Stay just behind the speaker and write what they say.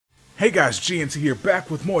Hey guys, GNT here, back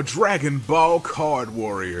with more Dragon Ball Card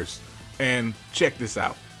Warriors. And check this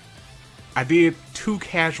out. I did 2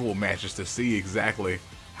 casual matches to see exactly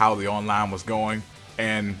how the online was going.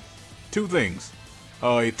 And 2 things.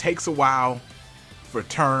 It takes a while for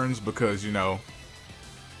turns because, you know,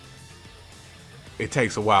 it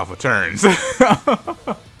takes a while for turns.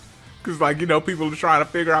 Because, like, you know, people are trying to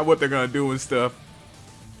figure out what they're going to do and stuff.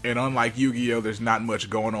 And unlike Yu-Gi-Oh, there's not much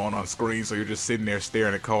going on screen, so you're just sitting there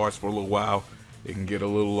staring at cards for a little while. It can get a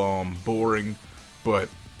little boring, but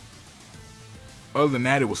other than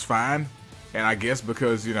that, it was fine. And I guess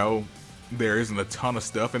because, you know, there isn't a ton of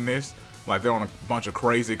stuff in this, like they're on a bunch of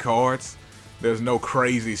crazy cards, there's no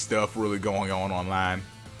crazy stuff really going on online.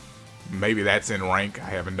 Maybe that's in rank. I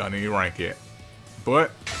haven't done any rank yet. But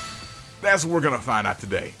that's what we're going to find out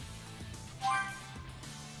today.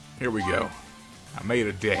 Here we go. I made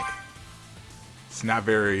a deck. It's not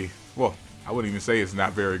very, well, I wouldn't even say it's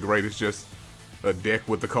not very great. It's just a deck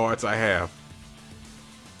with the cards I have.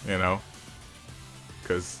 You know?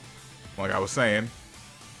 Because, like I was saying,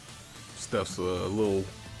 stuff's a little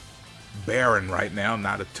barren right now.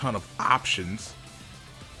 Not a ton of options.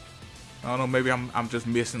 I don't know, maybe I'm just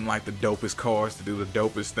missing like the dopest cards to do the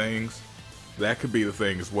dopest things. That could be the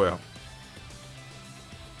thing as well.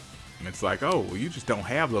 And it's like, oh, well, you just don't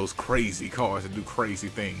have those crazy cards that do crazy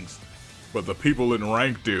things. But the people in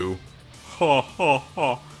rank do. Ha ha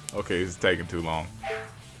ha. Okay, this is taking too long.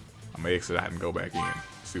 I'm gonna exit out and go back in.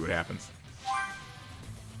 See what happens.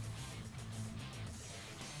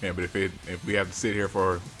 Yeah, but if we have to sit here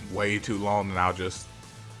for way too long, then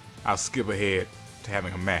I'll skip ahead to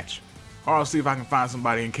having a match. Or I'll see if I can find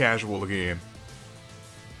somebody in casual again.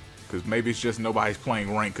 Because maybe it's just nobody's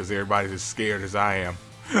playing rank because everybody's as scared as I am.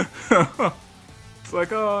 It's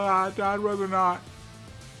like, oh, I'd rather not.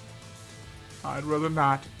 I'd rather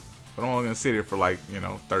not. But I'm only going to sit here for like, you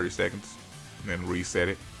know, 30 seconds. And then reset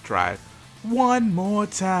it. Try it one more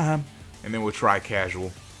time. And then we'll try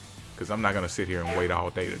casual. Because I'm not going to sit here and wait all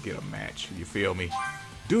day to get a match. You feel me?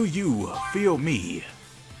 Do you feel me?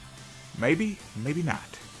 Maybe, maybe not.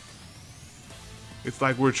 It's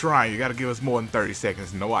like we're trying. You got to give us more than 30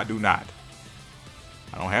 seconds. No, I do not.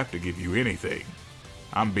 I don't have to give you anything.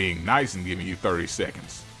 I'm being nice and giving you 30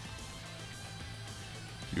 seconds.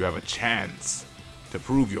 You have a chance to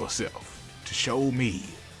prove yourself, to show me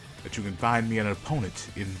that you can find me an opponent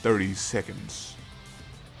in 30 seconds.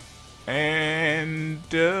 And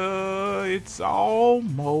it's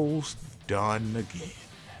almost done again.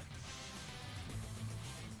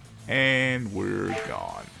 And we're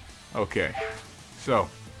gone. Okay, so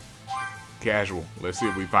casual. Let's see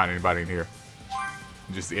if we find anybody in here.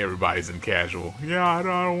 Just everybody's in casual. Yeah, I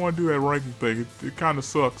don't want to do that ranking thing. It kind of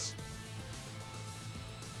sucks.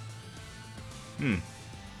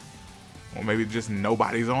 Well, maybe just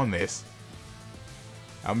nobody's on this.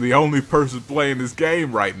 I'm the only person playing this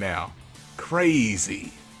game right now.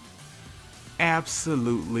 Crazy.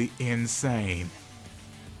 Absolutely insane.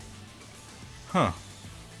 Huh.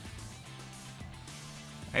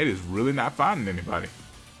 It is really not finding anybody.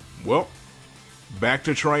 Well, back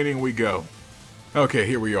to training we go. Okay,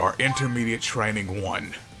 here we are. Intermediate Training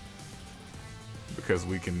 1. Because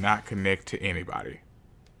we cannot connect to anybody.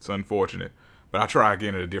 It's unfortunate. But I'll try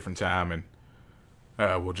again at a different time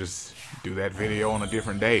and we'll just do that video on a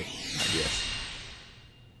different day, I guess.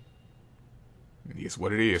 It's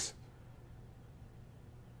what it is.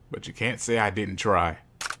 But you can't say I didn't try.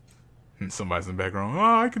 And somebody's in the background, oh,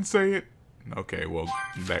 I can say it. Okay, well,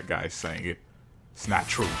 that guy's saying it. It's not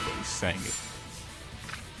true, but he's saying it.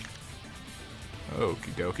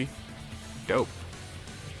 Okie dokie. Dope.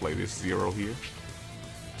 Play this 0 here.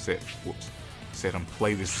 Set him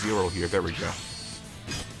play this 0 here. There we go.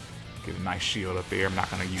 Get a nice shield up there. I'm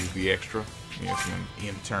not going to use the extra. Yeah, it's an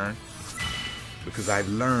end turn. Because I've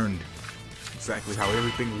learned exactly how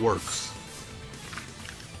everything works.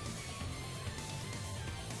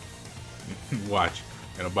 Watch.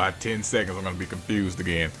 In about 10 seconds, I'm going to be confused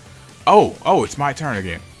again. Oh, it's my turn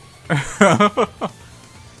again.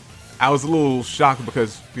 I was a little shocked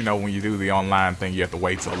because, you know, when you do the online thing, you have to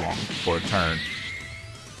wait so long for a turn.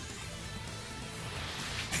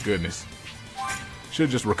 Goodness. Should have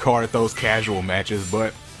just recorded those casual matches,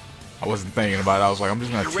 but I wasn't thinking about it. I was like, I'm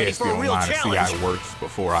just going to test it online and see how it works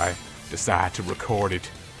before I decide to record it.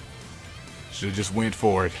 Should have just went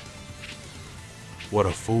for it. What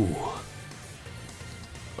a fool.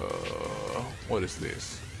 What is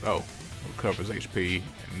this? Oh, recovers HP.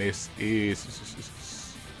 And this is...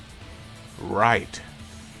 Right.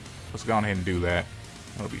 Let's go ahead and do that.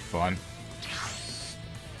 That'll be fun.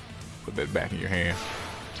 Put that back in your hand.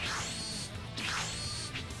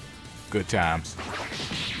 Good times.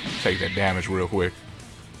 Take that damage real quick.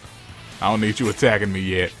 I don't need you attacking me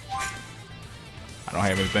yet. I don't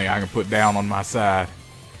have anything I can put down on my side.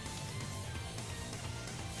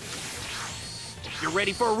 You're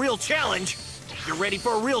ready for a real challenge? You're ready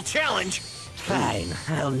for a real challenge? Fine,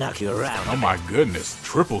 I'll knock you around. Oh my goodness,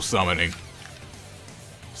 triple summoning.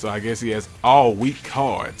 So I guess he has all weak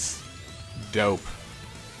cards. Dope.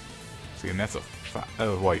 See, and that's a 5.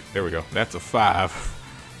 Oh, wait, there we go. That's a 5.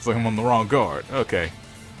 It's like I'm on the wrong guard. Okay.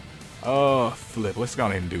 Flip. Let's go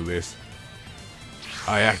ahead and do this.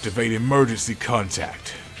 I activate emergency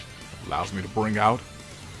contact. Allows me to bring out.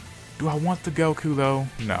 Do I want the Goku though?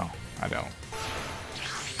 No, I don't.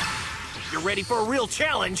 You're ready for a real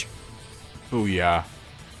challenge? Booyah.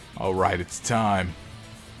 Alright, it's time.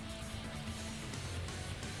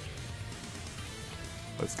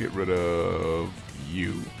 Let's get rid of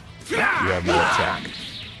you. You have more attack.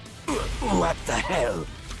 What the hell?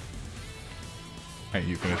 And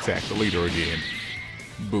you can attack the leader again.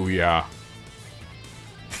 Booyah.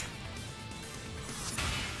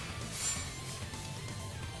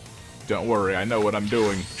 Don't worry, I know what I'm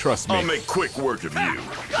doing. Trust me. I'll make quick work of you.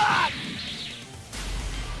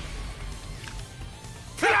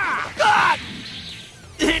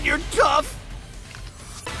 And you're tough!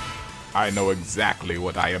 I know exactly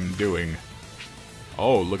what I am doing.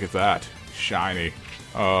 Oh, look at that. Shiny.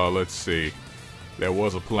 Let's see. There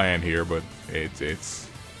was a plan here, but it's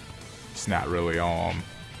not really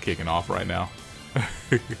kicking off right now.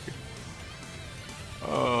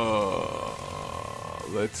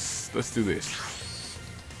 Let's do this.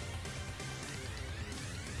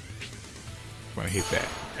 I'm gonna hit that.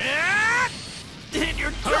 And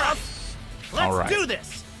you're tough! Let's All right. do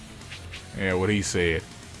this! Yeah, what he said.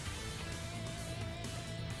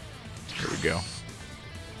 Here we go.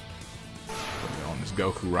 Put it on this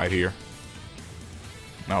Goku right here.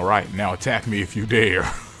 Alright, now attack me if you dare.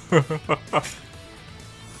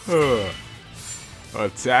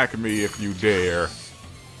 Attack me if you dare.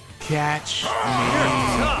 Catch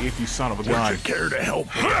me if you son of a gun. Would you care to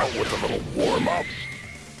help me out with a little warm-up?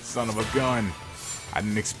 Son of a gun. I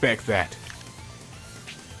didn't expect that.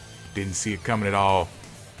 Didn't see it coming at all.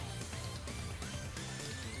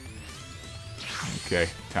 Okay,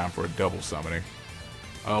 time for a double summoning.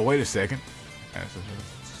 Wait a second.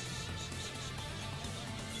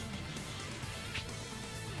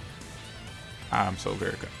 I'm so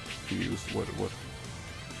very confused.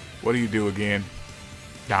 What do you do again?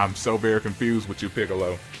 I'm so very confused with you,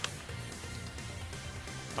 Piccolo.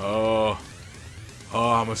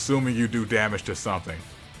 I'm assuming you do damage to something.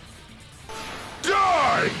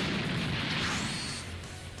 Die!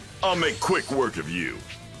 I'll make quick work of you.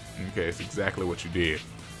 Okay, it's exactly what you did.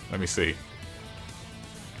 Let me see.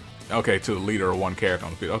 Okay, to the leader of one character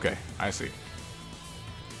on the field. Okay, I see.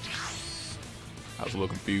 I was a little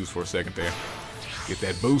confused for a second there. Get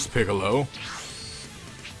that boost, Piccolo.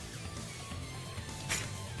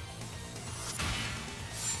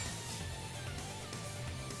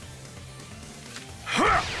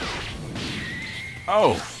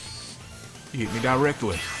 Oh! He hit me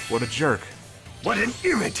directly. What a jerk. What an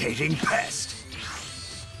irritating pest!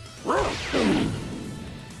 My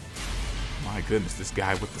goodness, this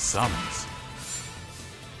guy with the summons.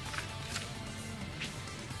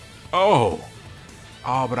 Oh!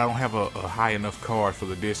 Oh, but I don't have a high enough card for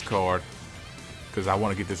the discard. Because I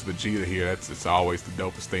want to get this Vegeta here. It's always the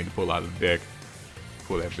dopest thing to pull out of the deck.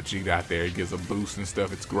 Pull that Vegeta out there. It gives a boost and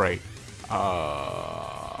stuff. It's great.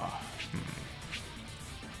 Well,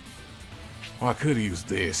 I could use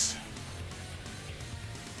this.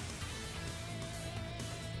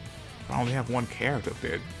 I only have one character up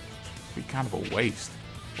there. It'd be kind of a waste.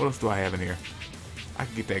 What else do I have in here? I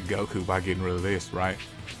can get that Goku by getting rid of this, right?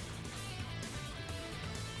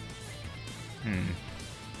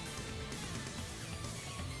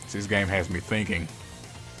 This game has me thinking.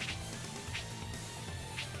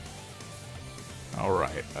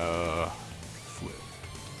 Alright, flip.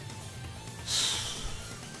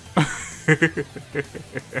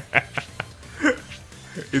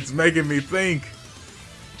 It's making me think.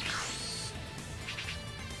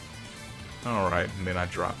 Alright, and then I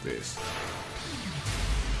drop this.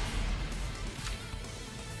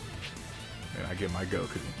 And I get my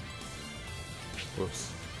Goku.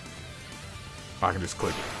 Whoops. I can just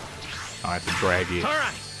click it. I have to drag it.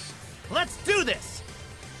 Alright, let's do this!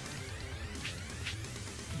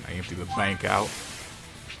 I empty the bank out.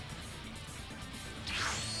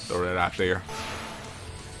 Throw that out there.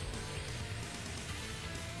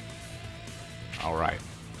 Alright.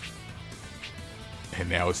 And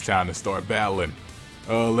now it's time to start battling.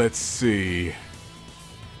 Let's see.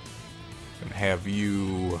 Gonna have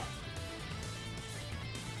you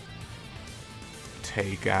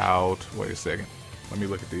take out. Wait a second. Let me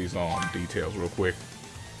look at these details real quick.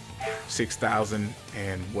 6,000,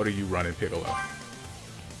 and what are you running, Piccolo?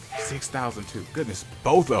 6,002. Goodness,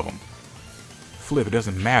 both of them. Flip, it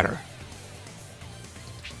doesn't matter.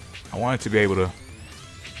 I wanted to be able to.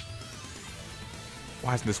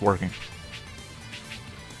 Why isn't this working?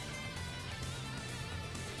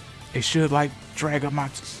 It should like drag up my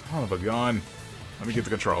son of a gun. Let me get the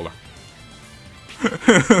controller.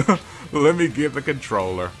 Let me get the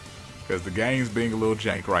controller, because the game's being a little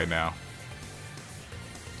jank right now.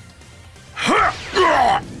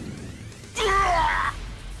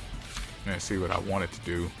 Let's see what I wanted to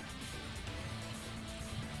do.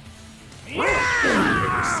 Maybe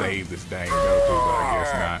save this dang Goku, but I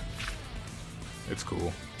guess not. It's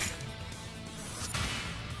cool.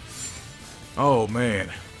 Oh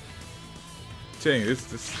man. Tell you,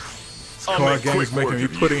 this card game is making me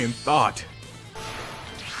put in thought.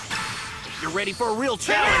 You're ready for a real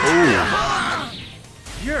challenge.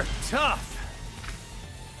 Ooh. You're tough.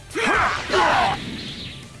 You're tough.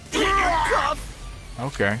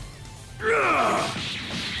 Okay.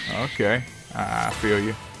 Okay. I feel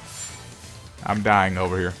you. I'm dying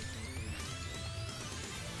over here.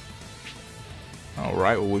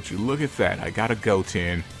 Alright, well, would you look at that? I got a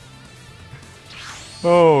Goten.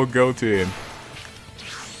 Oh, Goten.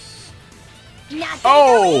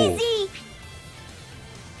 Oh!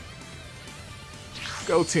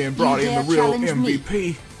 Goten brought in the real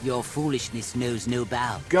MVP. Your foolishness knows no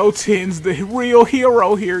bounds. Goten's the real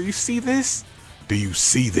hero here. You see this? Do you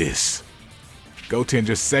see this? Goten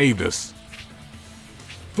just saved us.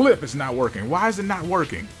 Flip, it's not working. Why is it not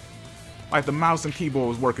working? Like the mouse and keyboard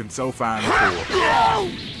was working so fine before.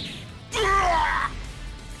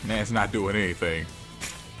 Man, it's not doing anything.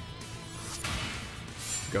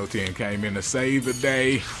 Goten came in to save the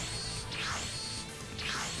day.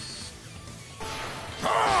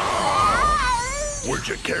 Would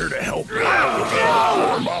you care to help me out with a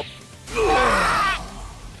warm-up?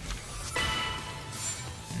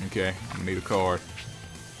 Okay, I'm gonna need a card.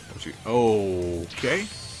 Okay.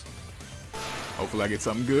 Hopefully I get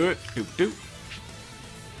something good. Doop.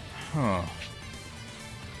 Huh.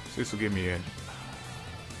 So this will give me a...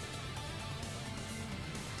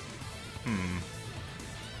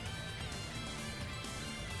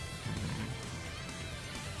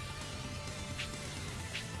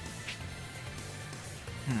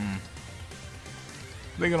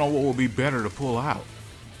 Thinking on what will be better to pull out.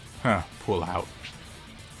 Pull out.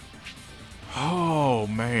 Oh,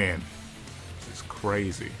 man. This is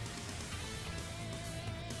crazy.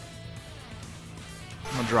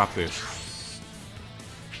 I'm gonna drop this.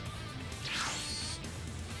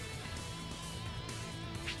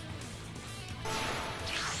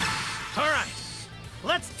 All right,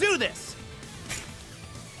 let's do this.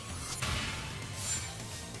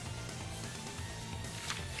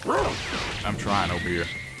 I'm trying over here.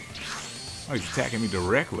 Oh, he's attacking me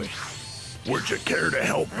directly. Would you care to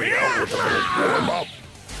help me out with a little warm-up?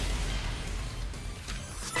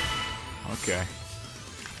 Okay.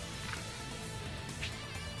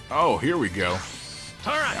 Oh, here we go.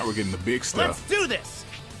 All right, Now we're getting the big stuff. let's do this.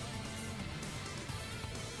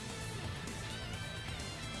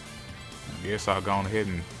 I guess I'll go on ahead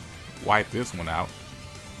and wipe this one out.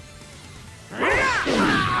 You're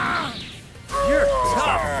Best I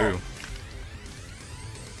tough. can do.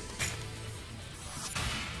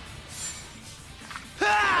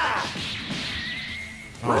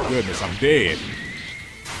 Oh goodness, I'm dead.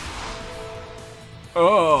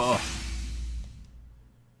 Oh.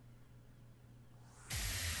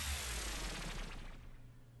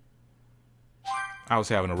 I was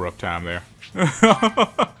having a rough time there.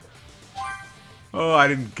 Oh, I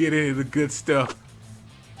didn't get any of the good stuff.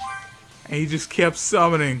 And he just kept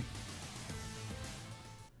summoning.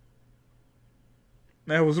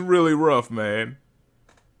 That was really rough, man.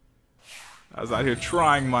 I was out here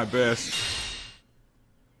trying my best.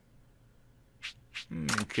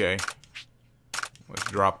 Okay. Let's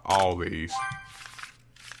drop all these.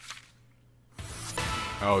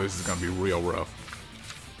 Oh, this is gonna be real rough.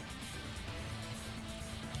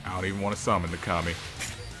 I don't even want to summon the Kami.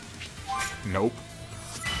 Nope.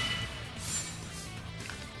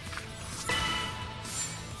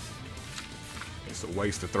 It's a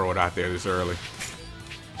waste to throw it out there this early.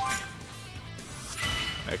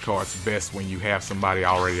 That card's best when you have somebody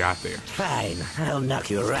already out there, Fine, I'll knock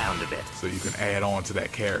you around a bit. so you can add on to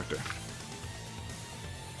that character.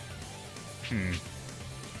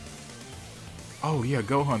 Oh yeah,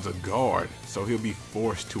 Gohan's a guard, so he'll be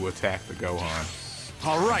forced to attack the Gohan.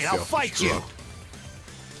 All right, I'll fight you. Self-destruct.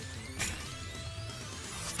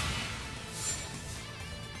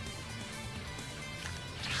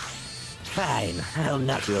 Fine, I'll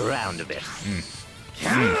knock you around a bit.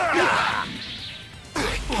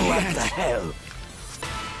 What the hell?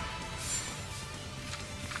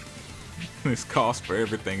 This cost for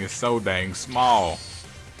everything is so dang small.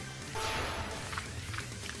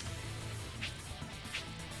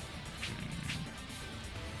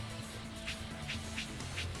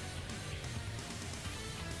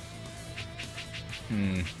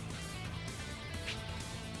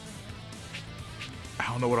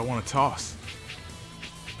 I don't know what I want to toss.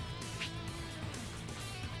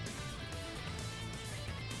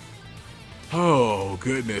 Oh,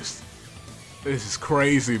 goodness. This is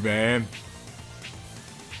crazy, man.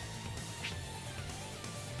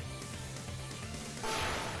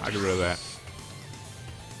 I get rid of that.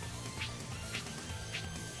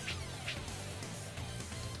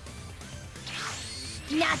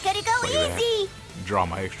 Not gonna go Look at easy. that. Draw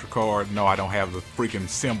my extra card. No, I don't have the freaking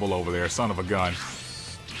symbol over there. Son of a gun.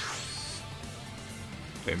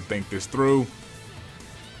 Didn't think this through.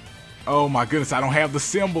 Oh my goodness, I don't have the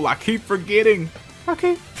symbol. I keep forgetting. I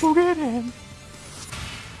keep forgetting.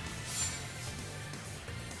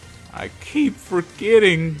 I keep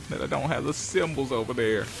forgetting that I don't have the symbols over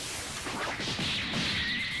there.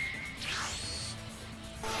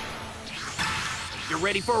 You're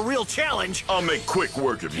ready for a real challenge? I'll make quick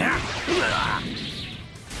work of you.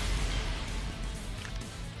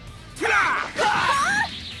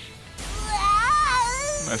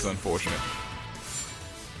 That's unfortunate.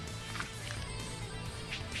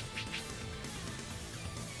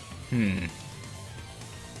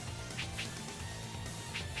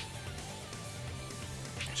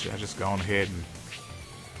 Should I just go on ahead and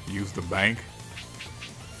use the bank?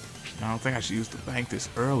 I don't think I should use the bank this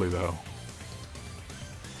early, though.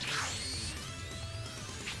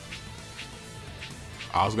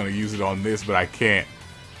 I was going to use it on this, but I can't.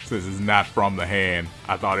 Since it's not from the hand.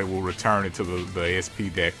 I thought it will return it to the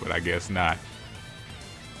SP deck, but I guess not.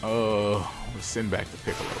 Let's send back the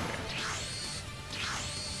Piccolo man.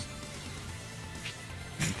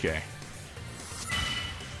 Okay.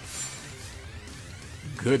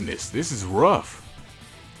 Goodness, this is rough.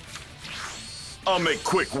 I'll make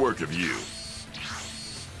quick work of you.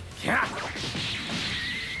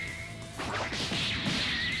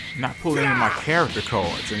 Not pulling in my character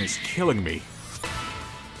cards, and it's killing me.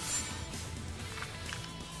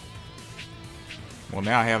 Well,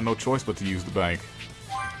 now I have no choice but to use the bank.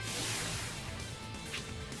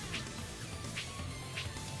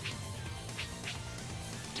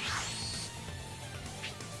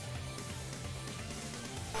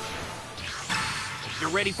 You're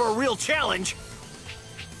ready for a real challenge?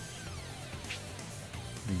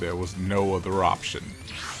 There was no other option.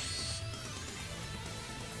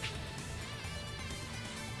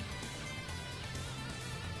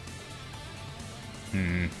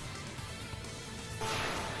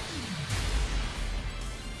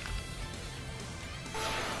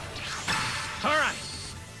 All right,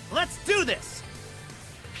 let's do this.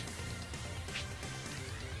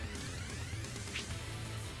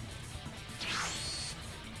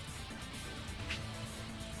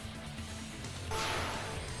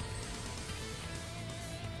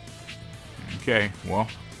 Okay, well,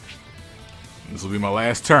 this will be my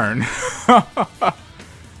last turn.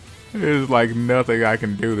 There's like nothing I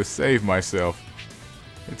can do to save myself.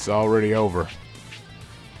 It's already over.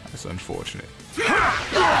 That's unfortunate.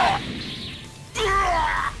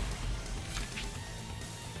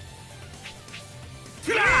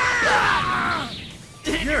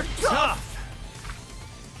 You're tough.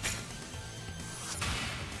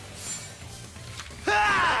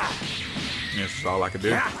 This is all I can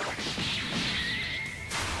do.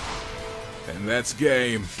 And that's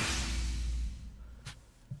game.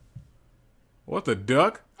 What the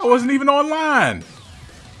duck? I wasn't even online.